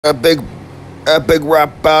Epic, epic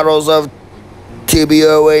rap battles of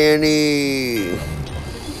TBOANE.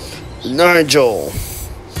 Nigel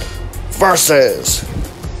versus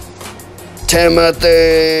Timothy.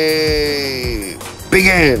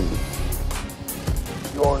 Begin.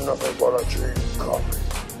 You're nothing but a cheap copy.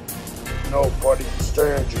 Nobody can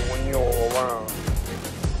stand you when you're around.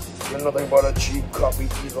 You're nothing but a cheap copy,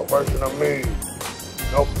 evil version of me.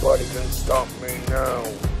 Nobody can stop me now.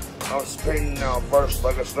 I'm spitting out verse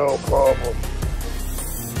like it's no problem.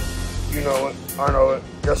 You know it, I know it,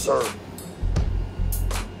 yes sir.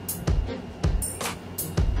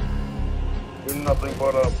 You're nothing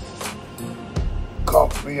but a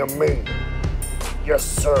copy of me. Yes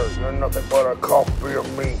sir, you're nothing but a copy of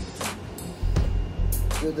me.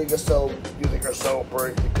 You think you're so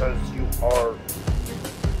brave because you are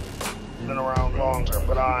been around longer,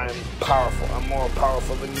 but I'm powerful. I'm more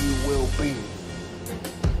powerful than you will be.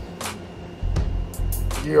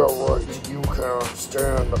 You're right, you can't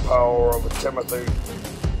stand the power of a Timothy.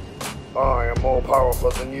 I am more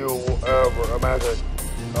powerful than you will ever imagine.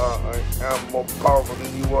 I am more powerful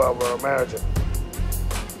than you will ever imagine.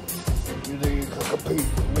 You think you can compete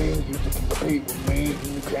with me? You think you can compete with me?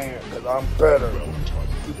 You can't, because I'm better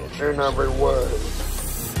in every way.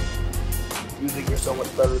 You think you're so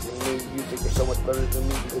much better than me. You think you're so much better than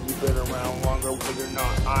me because you've been around longer, but you're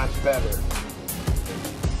not. I'm better.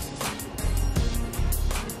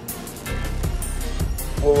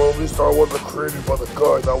 Well, at least I wasn't created by the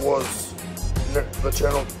guy that was the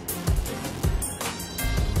channel.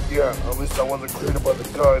 Yeah, at least I wasn't created by the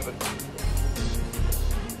guy that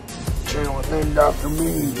the channel was named after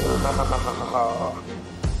me.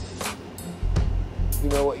 You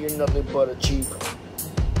know what? You're nothing but a cheap.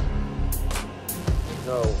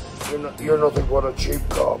 No, you're nothing but a cheap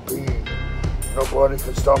copy. Nobody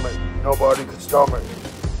can stop it. Nobody can stop it.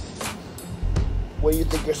 Well, you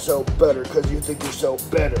think you're so better because you think you're so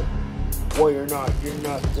better. Well, you're not. You're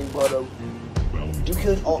nothing but a. You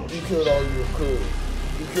killed all your crew.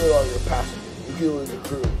 You killed all your passengers. You killed your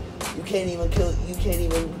crew. You can't even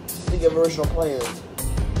think of original plans.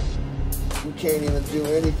 You can't even do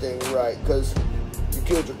anything right because you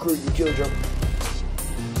killed your crew. You killed your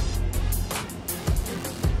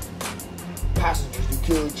passengers. You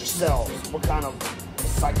killed yourselves. What kind of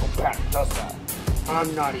psychopath does that?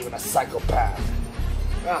 I'm not even a psychopath.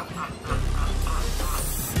 You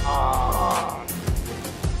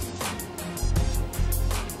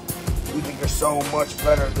think you're so much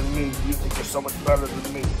better than me. You think you're so much better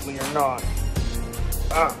than me. When you're not.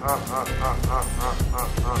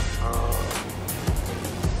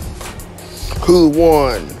 Who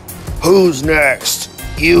won? Who's next?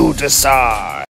 You decide.